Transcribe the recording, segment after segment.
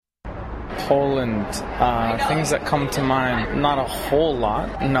Poland, things that come to mind, not a whole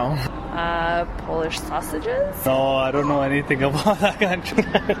lot, no. Polish sausages? No, I don't know anything about that country.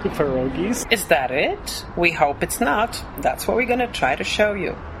 Pierogies? Is that it? We hope it's not. That's what we're going to try to show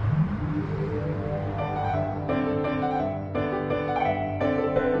you.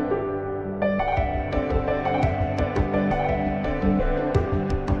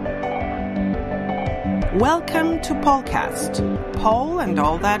 Welcome to Polcast, Pole and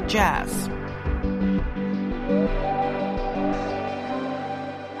all that jazz.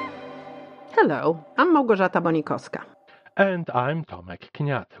 Hello, I'm Małgorzata Bonikowska. And I'm Tomek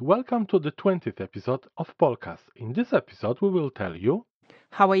Kniat. Welcome to the 20th episode of Polcast. In this episode, we will tell you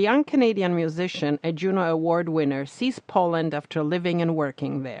how a young Canadian musician, a Juno Award winner, sees Poland after living and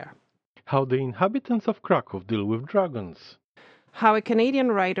working there. How the inhabitants of Krakow deal with dragons. How a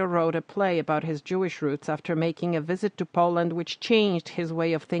Canadian writer wrote a play about his Jewish roots after making a visit to Poland which changed his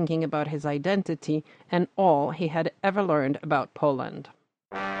way of thinking about his identity and all he had ever learned about Poland.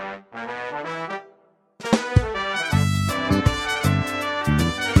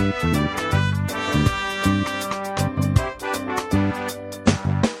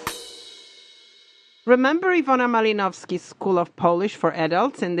 Remember Iwona Malinowski's School of Polish for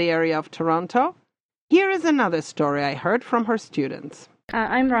Adults in the area of Toronto? Here is another story I heard from her students.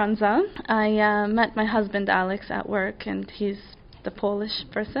 I'm Ronza. I met my husband Alex at work, and he's the Polish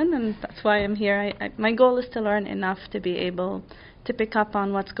person, and that's why I'm here. My goal is to learn enough to be able to pick up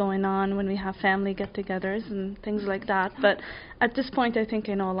on what's going on when we have family get-togethers and things like that. But at this point, I think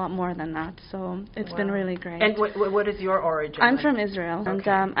I know a lot more than that, so it's been really great. And what is your origin? I'm from Israel, okay.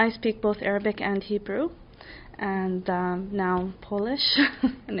 And I speak both Arabic and Hebrew. And now Polish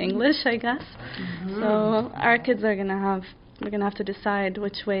and English, I guess. Mm-hmm. So our kids are we're gonna have to decide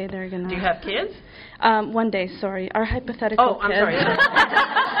which way they're gonna. Do you have kids? One day, sorry. Our hypothetical kids. I'm sorry. I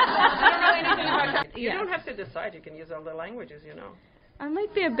don't know anything about that. You don't have to decide. You can use all the languages, you know. I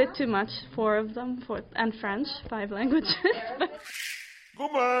might be a bit too much, 4 of them, and French, 5 languages.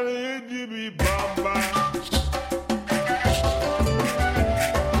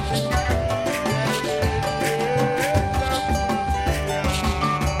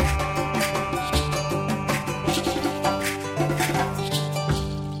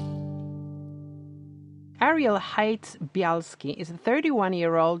 Ariel Heitz-Bialski is a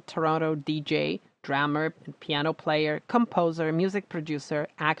 31-year-old Toronto DJ, drummer, piano player, composer, music producer,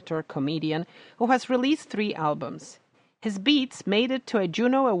 actor, comedian who has released 3 albums. His beats made it to a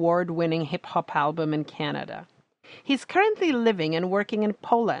Juno Award-winning hip-hop album in Canada. He's currently living and working in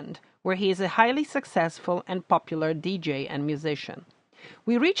Poland, where he is a highly successful and popular DJ and musician.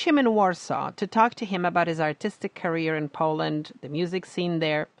 We reach him in Warsaw to talk to him about his artistic career in Poland, the music scene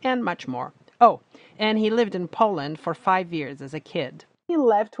there, and much more. Oh, and he lived in Poland for 5 years as a kid. You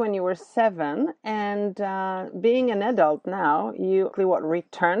left when you were 7, and being an adult now, you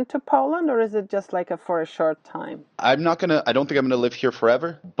returned to Poland, or is it just for a short time? I don't think I'm gonna live here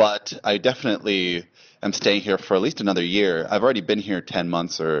forever, but I definitely am staying here for at least another year. I've already been here 10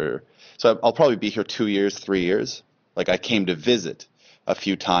 months so I'll probably be here 2 years, 3 years. I came to visit a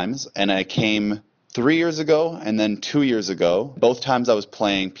few times, and I came 3 years ago and then 2 years ago. Both times I was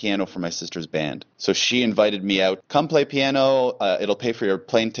playing piano for my sister's band. So she invited me out, come play piano, it'll pay for your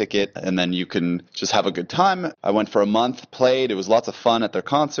plane ticket, and then you can just have a good time. I went for a month, played, it was lots of fun at their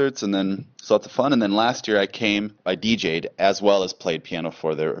concerts, and then it was lots of fun. And then last year I DJ'd as well as played piano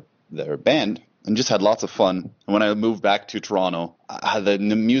for their band. And just had lots of fun. And when I moved back to Toronto, the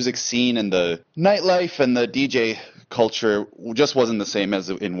music scene and the nightlife and the DJ culture just wasn't the same as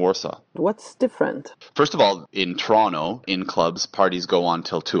in Warsaw. What's different? First of all, in Toronto, in clubs, parties go on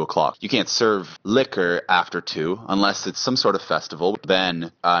till 2 o'clock. You can't serve liquor after 2 unless it's some sort of festival.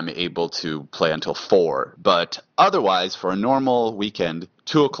 Then I'm able to play until 4. But otherwise, for a normal weekend,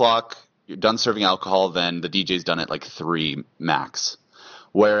 2 o'clock, you're done serving alcohol, then the DJ's done at 3 max.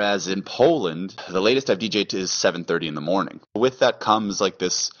 Whereas in Poland, the latest I've DJ'd is 7:30 in the morning. With that comes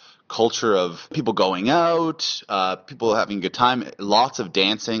this culture of people going out, people having a good time, lots of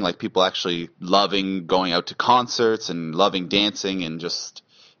dancing, people actually loving going out to concerts and loving dancing, and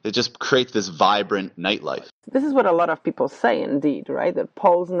it just creates this vibrant nightlife. This is what a lot of people say, indeed, right? That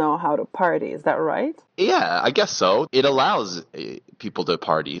Poles know how to party. Is that right? Yeah, I guess so. It allows people to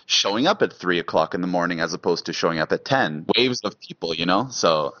party, showing up at 3 o'clock in the morning as opposed to showing up at 10. Waves of people,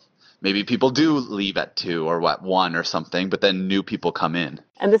 so maybe people do leave at 2 or 1 or something, but then new people come in.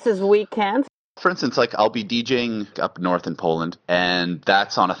 And this is weekends? For instance, I'll be DJing up north in Poland, and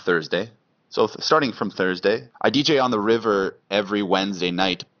that's on a Thursday. So starting from Thursday, I DJ on the river every Wednesday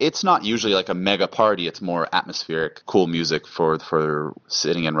night. It's not usually a mega party. It's more atmospheric, cool music for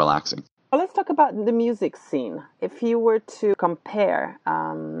sitting and relaxing. Well, about the music scene? If you were to compare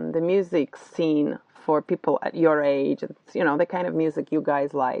the music scene for people at your age, the kind of music you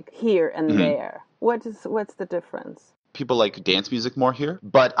guys like here and there, what's the difference? People like dance music more here,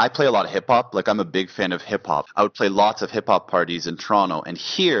 but I play a lot of hip hop. Like, I'm a big fan of hip hop. I would play lots of hip hop parties in Toronto, and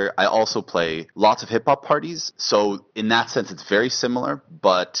here I also play lots of hip hop parties. So in that sense, it's very similar,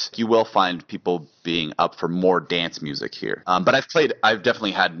 but you will find people being up for more dance music here. But I've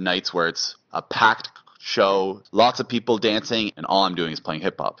definitely had nights where it's a packed show, lots of people dancing, and all I'm doing is playing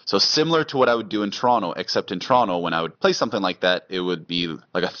hip hop. So similar to what I would do in Toronto, except in Toronto, when I would play something like that, it would be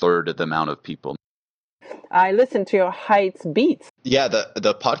like a third of the amount of people. I listened to your Heights Beats. Yeah,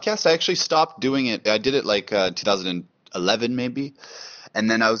 the podcast, I actually stopped doing it. I did it like 2011 maybe.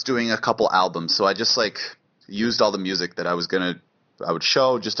 And then I was doing a couple albums. So I just used all the music that I would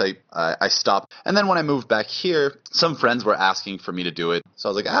show. I stopped. And then when I moved back here, some friends were asking for me to do it. So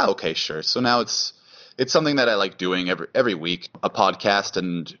I was like, okay, sure. So now it's something that I like doing every week, a podcast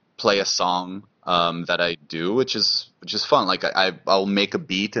and play a song that I do, which is fun. Like I'll make a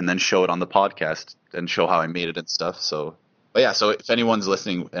beat and then show it on the podcast and show how I made it and stuff. So if anyone's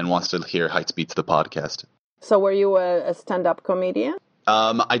listening and wants to hear Heights Beats, the podcast. So were you a stand-up comedian?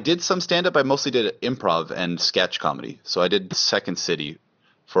 I did some stand-up. I mostly did improv and sketch comedy. So I did Second City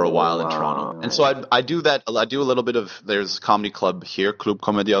for a while in Toronto. And so I do that. I do a little bit of, there's a comedy club here, Klub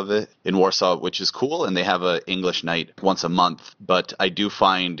Komediowy in Warsaw, which is cool. And they have an English night once a month. But I do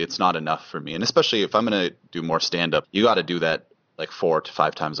find it's not enough for me. And especially if I'm going to do more stand-up, you got to do that like 4 to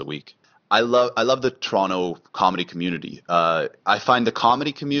 5 times a week. I love the Toronto comedy community. I find the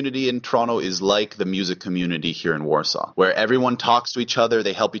comedy community in Toronto is like the music community here in Warsaw, where everyone talks to each other,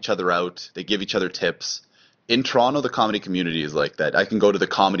 they help each other out, they give each other tips. In Toronto, the comedy community is like that. I can go to the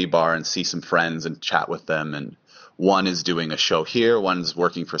comedy bar and see some friends and chat with them, and one is doing a show here, one's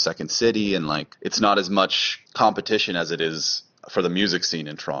working for Second City, and it's not as much competition as it is for the music scene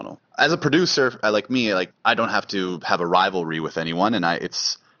in Toronto. As a producer, I don't have to have a rivalry with anyone, and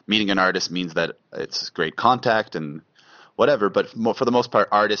it's meeting an artist means that it's great contact and whatever, but for the most part,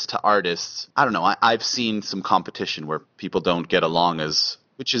 artist to artists, I don't know. I've seen some competition where people don't get along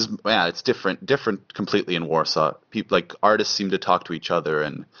which is, it's different completely in Warsaw. People, artists seem to talk to each other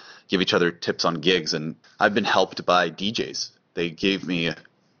and give each other tips on gigs, and I've been helped by DJs. They gave me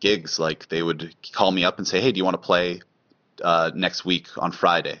gigs, they would call me up and say, hey, do you want to play next week on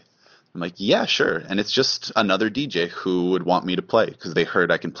Friday? I'm like, yeah, sure. And it's just another DJ who would want me to play because they heard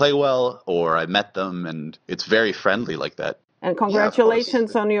I can play well, or I met them, and it's very friendly like that. And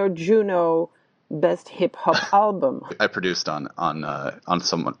congratulations on your Juno Best Hip Hop album. I produced on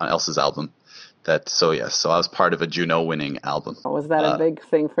someone else's album. So I was part of a Juno winning album. Was that a big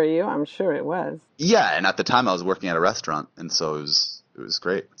thing for you? I'm sure it was. Yeah, and at the time I was working at a restaurant, and so it was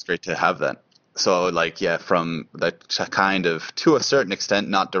great. It's great to have that. So from that kind of, to a certain extent,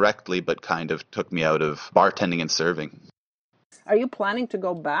 not directly, but kind of took me out of bartending and serving. Are you planning to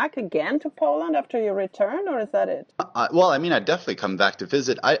go back again to Poland after your return, or is that it? I'd definitely come back to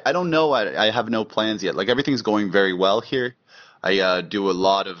visit. I don't know. I have no plans yet. Everything's going very well here. I do a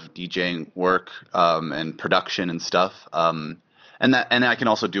lot of DJing work and production and stuff. And I can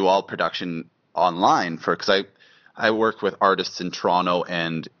also do all production online because I work with artists in Toronto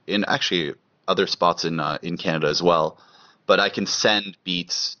and in actually other spots in Canada as well, but I can send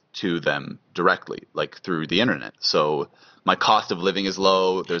beats to them directly, through the internet. So my cost of living is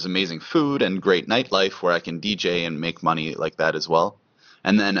low. There's amazing food and great nightlife where I can DJ and make money like that as well.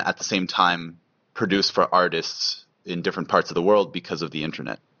 And then at the same time, produce for artists in different parts of the world because of the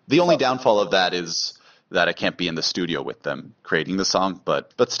internet. The only downfall of that is that I can't be in the studio with them creating the song,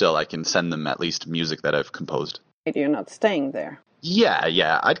 but still I can send them at least music that I've composed. You're not staying there.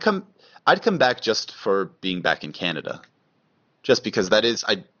 Yeah. I'd come back just for being back in Canada. Just because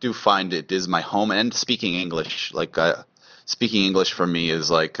I do find it is my home, and speaking English, speaking English for me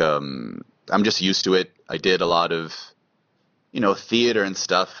is I'm just used to it. I did a lot of, theater and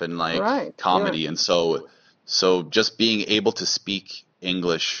stuff and comedy. Yeah. And so just being able to speak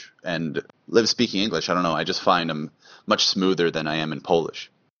English and live speaking English, I don't know, I just find I'm much smoother than I am in Polish.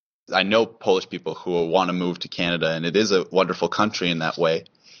 I know Polish people who want to move to Canada, and it is a wonderful country in that way.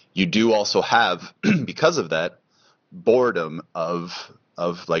 You do also have, because of that, boredom of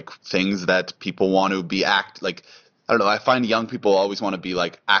things that people want to be I don't know, I find young people always want to be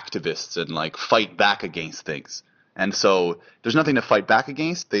activists and fight back against things. And so there's nothing to fight back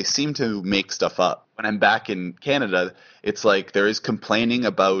against. They seem to make stuff up. When I'm back in Canada, it's there is complaining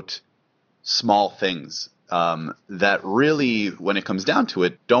about small things that really, when it comes down to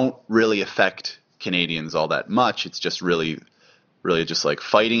it, don't really affect Canadians all that much. It's just really really just like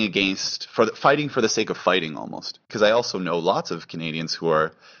fighting for the sake of fighting almost. Because I also know lots of Canadians who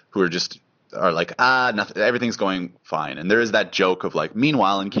are just are like, nothing, everything's going fine. And there is that joke of like,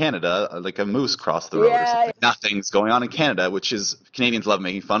 meanwhile in Canada, like a moose crossed the road or something. Nothing's going on in Canada, which is, Canadians love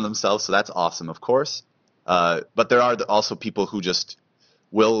making fun of themselves, so that's awesome, of course. But there are also people who just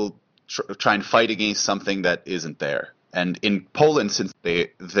will try and fight against something that isn't there. And in Poland, since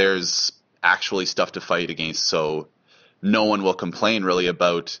there's actually stuff to fight against, so no one will complain really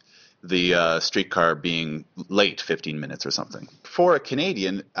about the streetcar being late 15 minutes or something. For a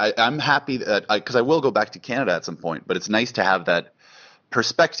Canadian, I'm happy that, because I will go back to Canada at some point, but it's nice to have that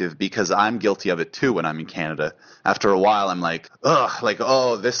perspective because I'm guilty of it too when I'm in Canada. After a while, I'm like,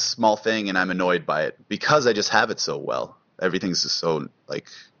 this small thing, and I'm annoyed by it because I just have it so well. Everything's just so, like,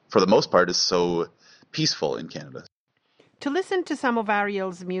 for the most part, is so peaceful in Canada. To listen to some of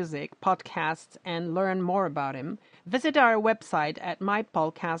Ariel's music, podcasts, and learn more about him, visit our website at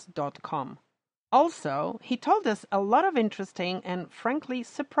mypolcast.com. Also, he told us a lot of interesting and frankly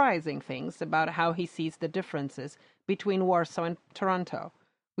surprising things about how he sees the differences between Warsaw and Toronto.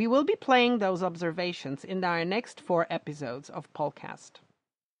 We will be playing those observations in our next 4 episodes of Polcast.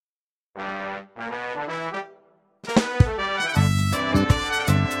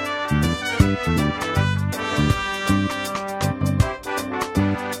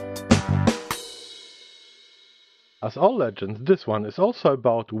 As all legends, this one is also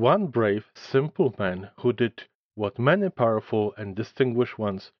about one brave, simple man who did what many powerful and distinguished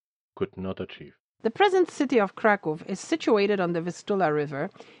ones could not achieve. The present city of Kraków is situated on the Vistula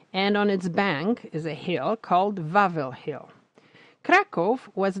River, and on its bank is a hill called Wawel Hill. Kraków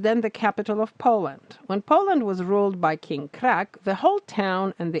was then the capital of Poland. When Poland was ruled by King Krak, the whole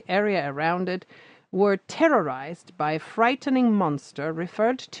town and the area around it were terrorized by a frightening monster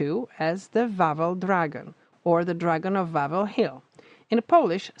referred to as the Wawel Dragon, or the Dragon of Wawel Hill, in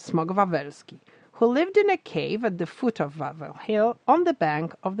Polish Smok Wawelski, who lived in a cave at the foot of Wawel Hill on the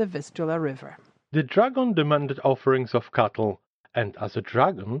bank of the Vistula River. The dragon demanded offerings of cattle, and as a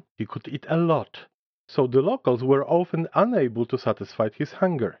dragon he could eat a lot, so the locals were often unable to satisfy his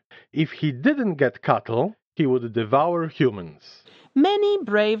hunger. If he didn't get cattle, he would devour humans. Many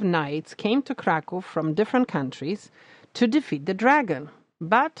brave knights came to Kraków from different countries to defeat the dragon,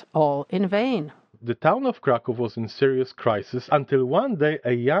 but all in vain. The town of Kraków was in serious crisis until one day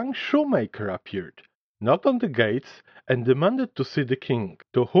a young shoemaker appeared, knocked on the gates, and demanded to see the king,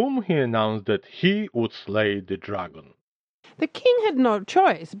 to whom he announced that he would slay the dragon. The king had no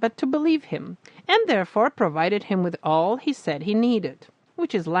choice but to believe him, and therefore provided him with all he said he needed,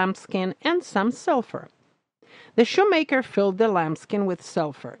 which is lambskin and some sulfur. The shoemaker filled the lambskin with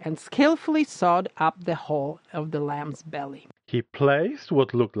sulfur and skillfully sewed up the hole of the lamb's belly. He placed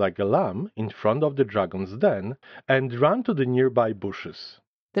what looked like a lamb in front of the dragon's den and ran to the nearby bushes.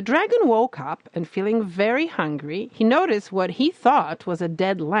 The dragon woke up, and feeling very hungry, he noticed what he thought was a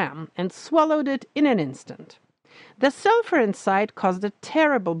dead lamb and swallowed it in an instant. The sulfur inside caused a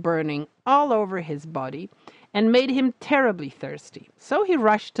terrible burning all over his body and made him terribly thirsty, so he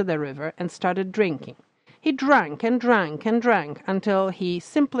rushed to the river and started drinking. He drank and drank and drank until he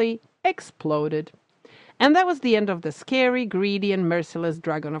simply exploded. And that was the end of the scary, greedy, and merciless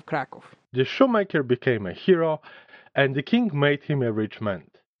Dragon of Kraków. The shoemaker became a hero, and the king made him a rich man.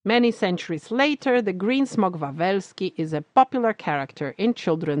 Many centuries later, the green Smok Wawelski is a popular character in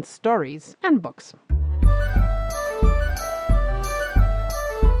children's stories and books.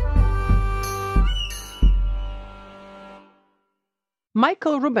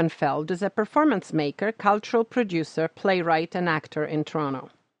 Michael Rubenfeld is a performance maker, cultural producer, playwright, and actor in Toronto.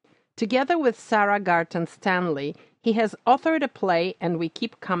 Together with Sarah Garton Stanley, he has authored a play, And We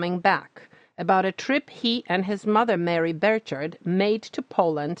Keep Coming Back, about a trip he and his mother Mary Burchard made to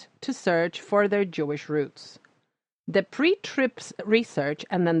Poland to search for their Jewish roots. The pre-trip's research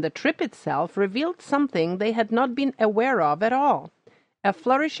and then the trip itself revealed something they had not been aware of at all, a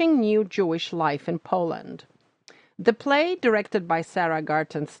flourishing new Jewish life in Poland. The play, directed by Sarah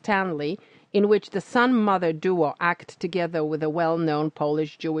Garton Stanley, in which the son-mother duo act together with a well-known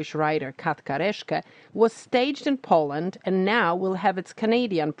Polish Jewish writer Katka Reszke, was staged in Poland and now will have its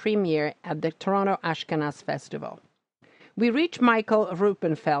Canadian premiere at the Toronto Ashkenaz Festival. We reach Michael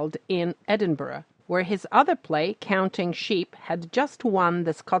Rubenfeld in Edinburgh, where his other play, Counting Sheep, had just won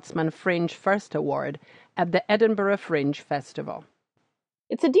the Scotsman Fringe First Award at the Edinburgh Fringe Festival.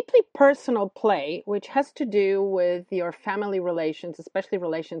 It's a deeply personal play, which has to do with your family relations, especially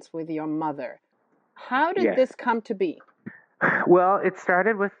relations with your mother. How did this come to be? Well, it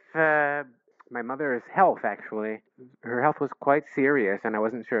started with my mother's health, actually. Her health was quite serious, and I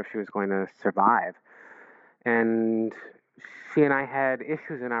wasn't sure if she was going to survive. And she and I had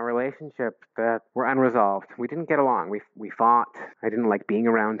issues in our relationship that were unresolved. We didn't get along. We fought. I didn't like being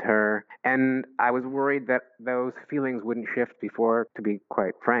around her, and I was worried that those feelings wouldn't shift before, to be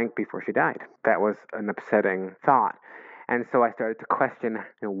quite frank, before she died. That was an upsetting thought. And so I started to question,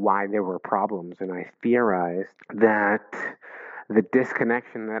 why there were problems, and I theorized that the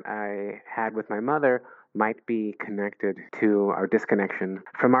disconnection that I had with my mother might be connected to our disconnection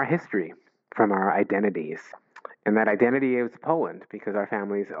from our history, from our identities. And that identity is Poland, because our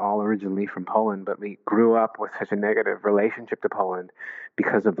family's all originally from Poland, but we grew up with such a negative relationship to Poland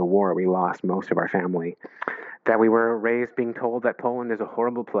because of the war. We lost most of our family. That we were raised being told that Poland is a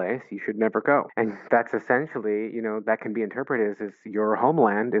horrible place, you should never go. And that's essentially, that can be interpreted as your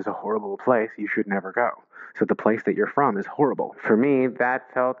homeland is a horrible place, you should never go. So the place that you're from is horrible. For me,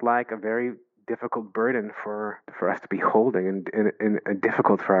 that felt like a very difficult burden for us to be holding, and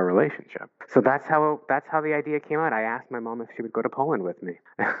difficult for our relationship. So that's how the idea came out. I asked my mom if she would go to Poland with me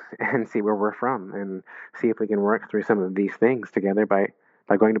and see where we're from, and see if we can work through some of these things together by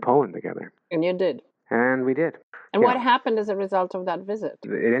going to Poland together. And you did. And we did. And what happened as a result of that visit?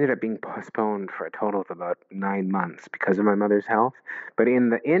 It ended up being postponed for a total of about 9 months because of my mother's health. But in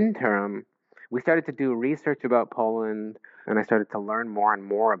the interim, we started to do research about Poland, and I started to learn more and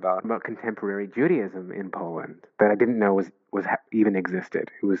more about contemporary Judaism in Poland that I didn't know even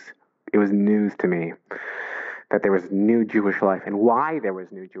existed. It was news to me that there was new Jewish life and why there was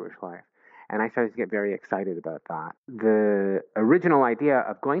new Jewish life. And I started to get very excited about that. The original idea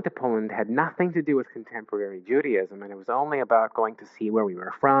of going to Poland had nothing to do with contemporary Judaism, and it was only about going to see where we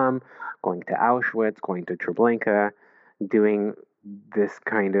were from, going to Auschwitz, going to Treblinka, doing this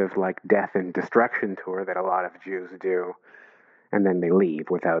kind of like death and destruction tour that a lot of Jews do, and then they leave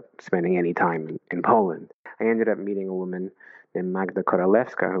without spending any time in Poland. I ended up meeting a woman named Magda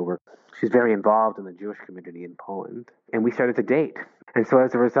Korolewska, she's very involved in the Jewish community in Poland, and we started to date. And so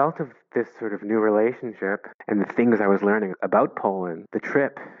as a result of this sort of new relationship and the things I was learning about Poland, the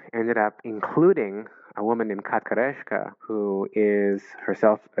trip ended up including a woman named Katka Reszka, who is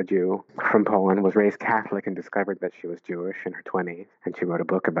herself a Jew from Poland, was raised Catholic and discovered that she was Jewish in her 20s, and she wrote a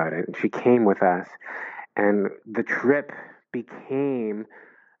book about it. And she came with us, and the trip became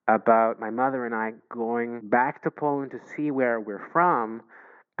about my mother and I going back to Poland to see where we're from,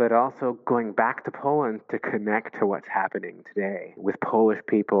 but also going back to Poland to connect to what's happening today with Polish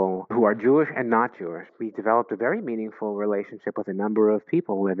people who are Jewish and not Jewish. We developed a very meaningful relationship with a number of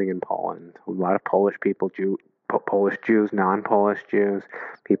people living in Poland. A lot of Polish people, Polish Jews, non-Polish Jews.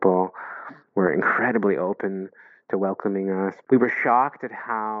 People were incredibly open to welcoming us. We were shocked at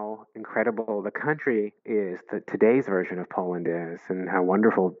how incredible the country is, that today's version of Poland is, and how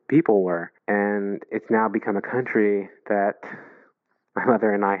wonderful people were. And it's now become a country that my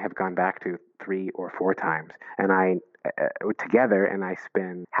mother and I have gone back to 3 or 4 times, and I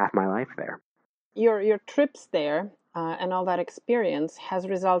spend half my life there. Your trips there and all that experience has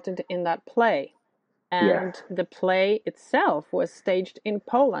resulted in that play, and yes. The play itself was staged in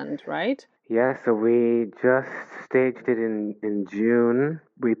Poland, right? Yeah, so we just staged it in June.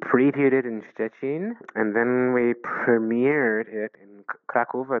 We previewed it in Szczecin, and then we premiered it in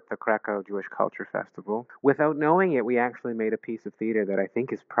Kraków at the Krakow Jewish Culture Festival. Without knowing it, we actually made a piece of theater that I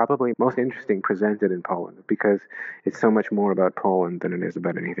think is probably most interesting presented in Poland, because it's so much more about Poland than it is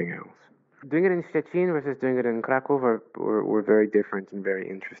about anything else. Doing it in Szczecin versus doing it in Kraków were very different and very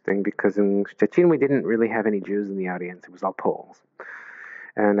interesting, because in Szczecin we didn't really have any Jews in the audience. It was all Poles.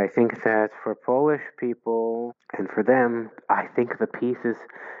 And I think that for Polish people, and for them, I think the piece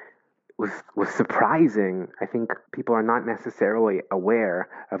was surprising. I think people are not necessarily aware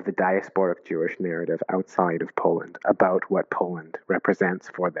of the diasporic Jewish narrative outside of Poland about what Poland represents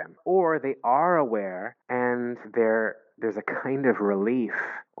for them. Or they are aware, and there's a kind of relief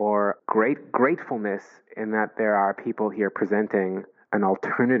or great gratefulness in that there are people here presenting an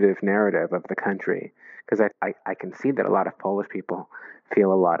alternative narrative of the country. Because I can see that a lot of Polish people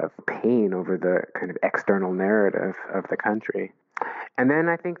feel a lot of pain over the kind of external narrative of the country. And then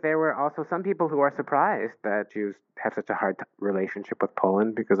I think there were also some people who are surprised that Jews have such a hard relationship with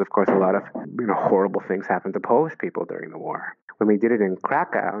Poland, because of course a lot of horrible things happened to Polish people during the war. When we did it in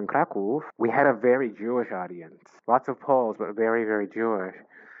Kraków, we had a very Jewish audience. Lots of Poles, but very, very Jewish.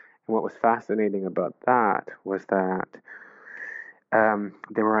 And what was fascinating about that was that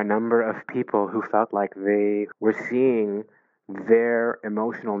there were a number of people who felt like they were seeing their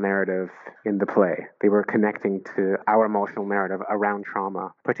emotional narrative in the play. They were connecting to our emotional narrative around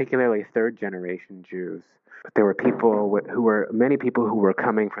trauma, particularly third-generation Jews. But there were many people who were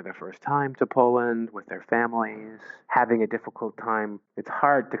coming for the first time to Poland with their families, having a difficult time. It's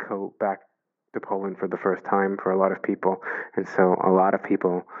hard to go back to Poland for the first time for a lot of people. And so a lot of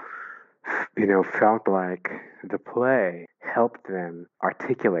people, felt like the play helped them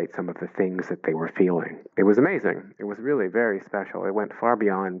articulate some of the things that they were feeling. It was amazing. It was really very special. It went far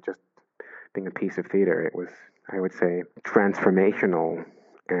beyond just being a piece of theater. It was, I would say, transformational,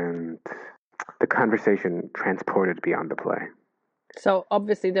 and the conversation transported beyond the play. So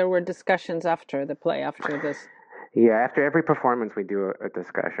obviously there were discussions after the play, after this. Yeah, after every performance we do a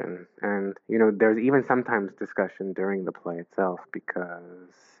discussion. And, there's even sometimes discussion during the play itself,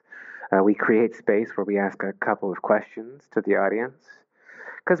 because we create space where we ask a couple of questions to the audience.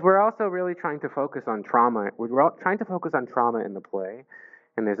 Because we're also really trying to focus on trauma. We're trying to focus on trauma in the play.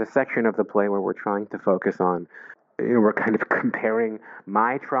 And there's a section of the play where we're trying to focus on, we're kind of comparing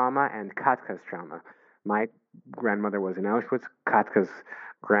my trauma and Katka's trauma. My grandmother was in Auschwitz. Katka's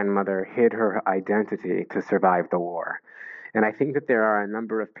grandmother hid her identity to survive the war. And I think that there are a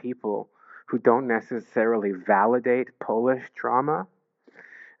number of people who don't necessarily validate Polish trauma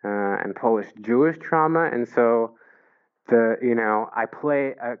and Polish Jewish trauma. And so I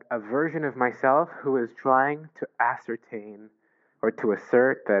play a version of myself who is trying to ascertain or to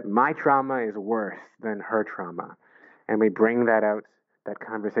assert that my trauma is worse than her trauma. And we bring that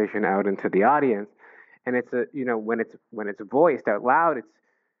conversation out into the audience. And it's when it's voiced out loud,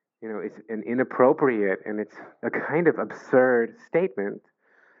 it's an inappropriate and it's a kind of absurd statement,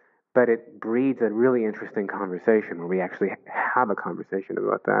 but it breeds a really interesting conversation where we actually have a conversation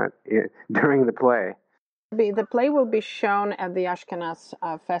about that during the play. The play will be shown at the Ashkenaz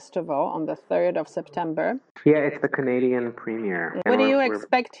Festival on the 3rd of September. Yeah, it's the Canadian premiere. What do you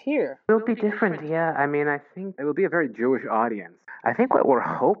expect here? It'll be different, yeah. I mean, I think it will be a very Jewish audience. I think what we're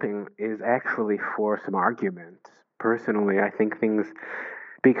hoping is actually for some argument. Personally, I think things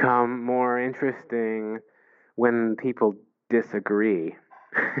become more interesting when people disagree.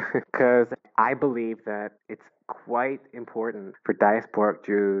 Because I believe that it's quite important for diasporic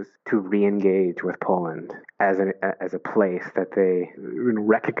Jews to re-engage with Poland as a place that they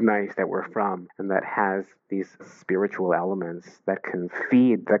recognize that we're from and that has these spiritual elements that can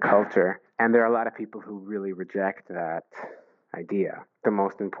feed the culture. And there are a lot of people who really reject that idea. The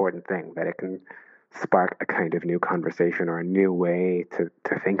most important thing, that it can spark a kind of new conversation or a new way to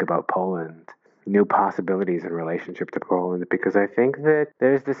think about Poland, new possibilities in relationship to Poland, because I think that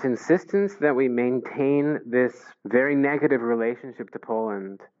there's this insistence that we maintain this very negative relationship to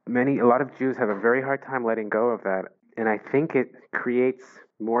Poland. A lot of Jews have a very hard time letting go of that, and I think it creates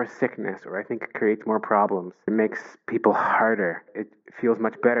more sickness, or I think it creates more problems. It makes people harder. It feels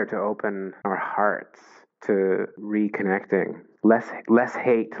much better to open our hearts to reconnecting. Less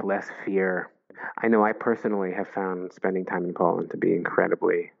hate, less fear. I know I personally have found spending time in Poland to be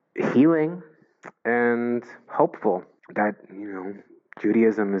incredibly healing and hopeful that,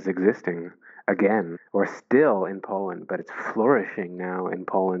 Judaism is existing again, or still in Poland, but it's flourishing now in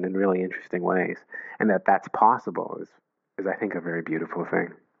Poland in really interesting ways. And that's possible is I think, a very beautiful thing.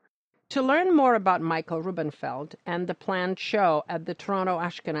 To learn more about Michael Rubenfeld and the planned show at the Toronto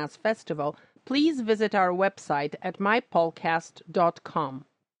Ashkenaz Festival, please visit our website at mypolcast.com.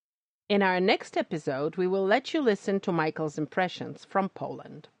 In our next episode, we will let you listen to Michael's impressions from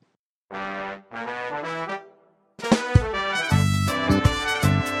Poland.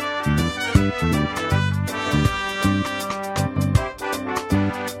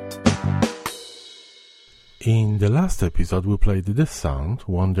 In the last episode we played this sound,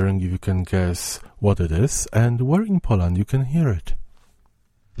 wondering if you can guess what it is and where in Poland you can hear it.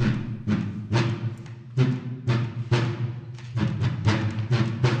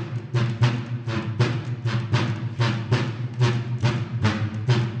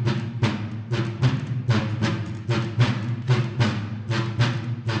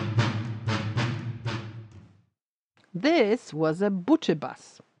 This was a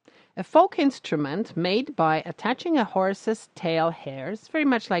buczybas, a folk instrument made by attaching a horse's tail hairs, very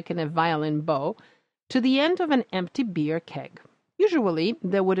much like in a violin bow, to the end of an empty beer keg. Usually,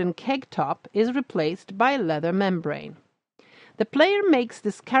 the wooden keg top is replaced by a leather membrane. The player makes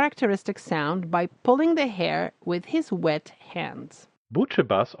this characteristic sound by pulling the hair with his wet hands.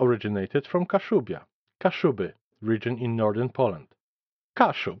 Buczybas originated from Kaszubia, Kaszuby, region in northern Poland.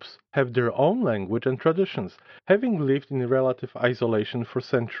 Kaszubs have their own language and traditions, having lived in relative isolation for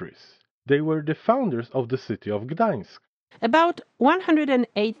centuries. They were the founders of the city of Gdańsk. About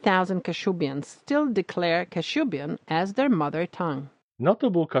 108,000 Kashubians still declare Kashubian as their mother tongue.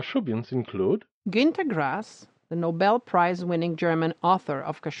 Notable Kashubians include Günter Grass, the Nobel Prize-winning German author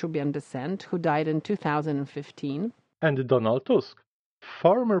of Kashubian descent, who died in 2015, and Donald Tusk,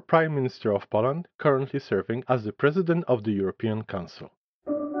 former Prime Minister of Poland, currently serving as the President of the European Council.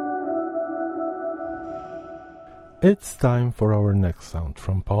 It's time for our next sound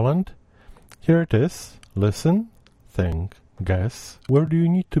from Poland. Here it is. Listen, think, guess. Where do you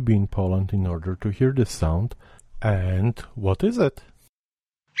need to be in Poland in order to hear this sound? And what is it?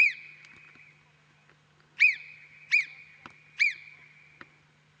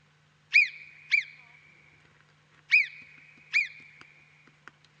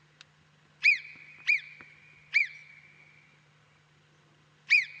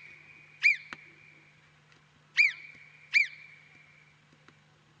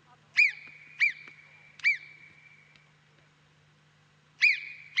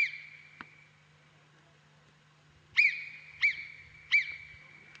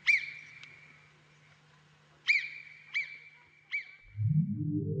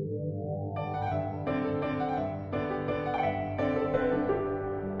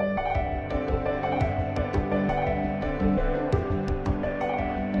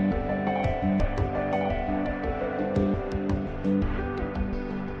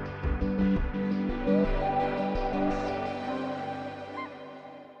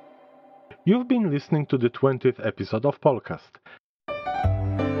 You've been listening to the 20th episode of Polcast.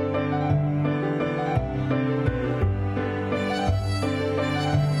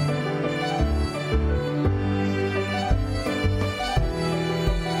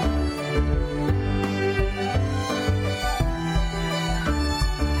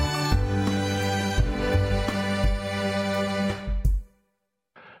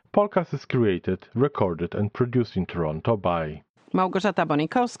 Polcast is created, recorded and produced in Toronto by Małgorzata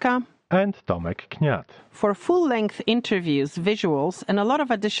Bonikowska and Tomek Kniat. For full-length interviews, visuals, and a lot of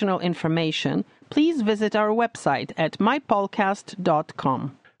additional information, please visit our website at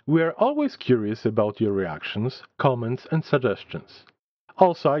mypolcast.com. We are always curious about your reactions, comments, and suggestions.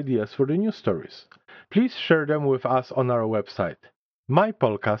 Also ideas for the news stories. Please share them with us on our website,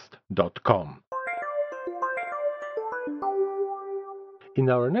 mypolcast.com. In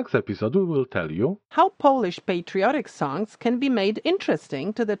our next episode, we will tell you how Polish patriotic songs can be made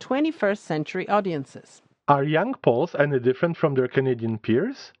interesting to the 21st century audiences, are young Poles any different from their Canadian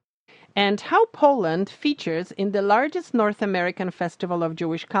peers? And how Poland features in the largest North American festival of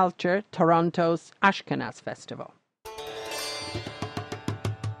Jewish culture, Toronto's Ashkenaz Festival.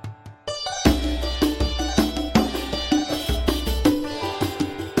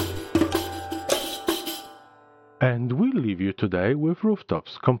 And we leave you today with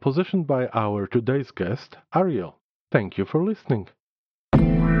Rooftops, composition by our today's guest, Ariel. Thank you for listening.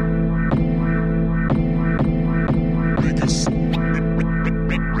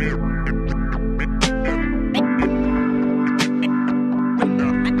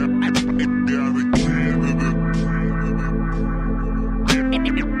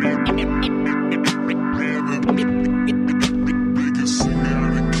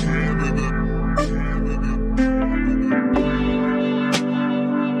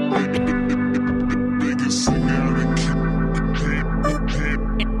 Sing out of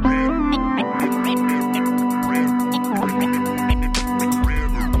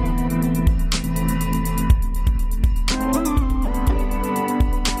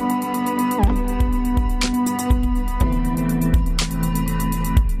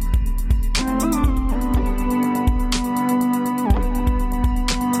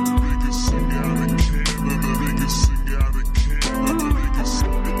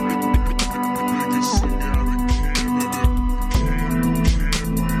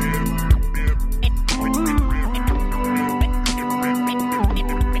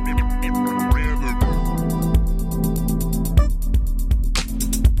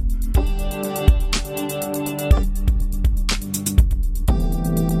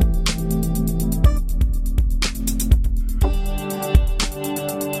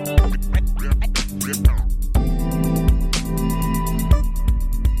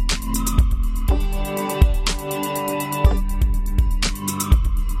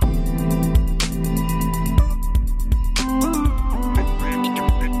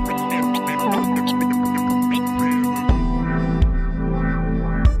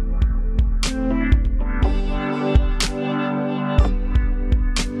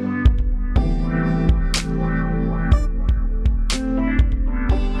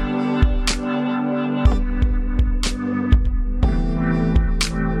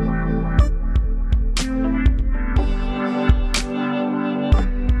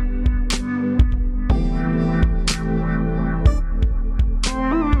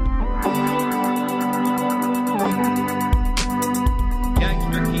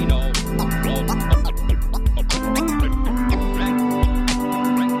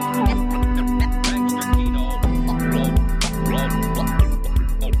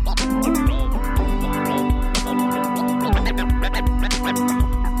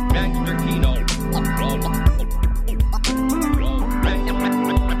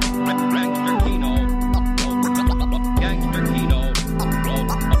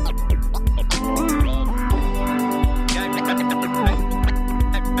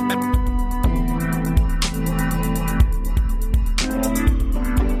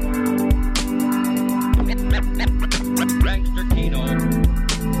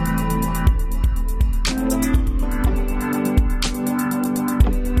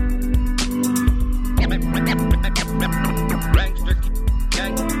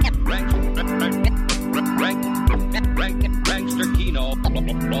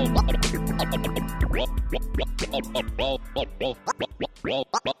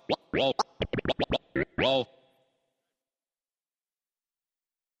Roll.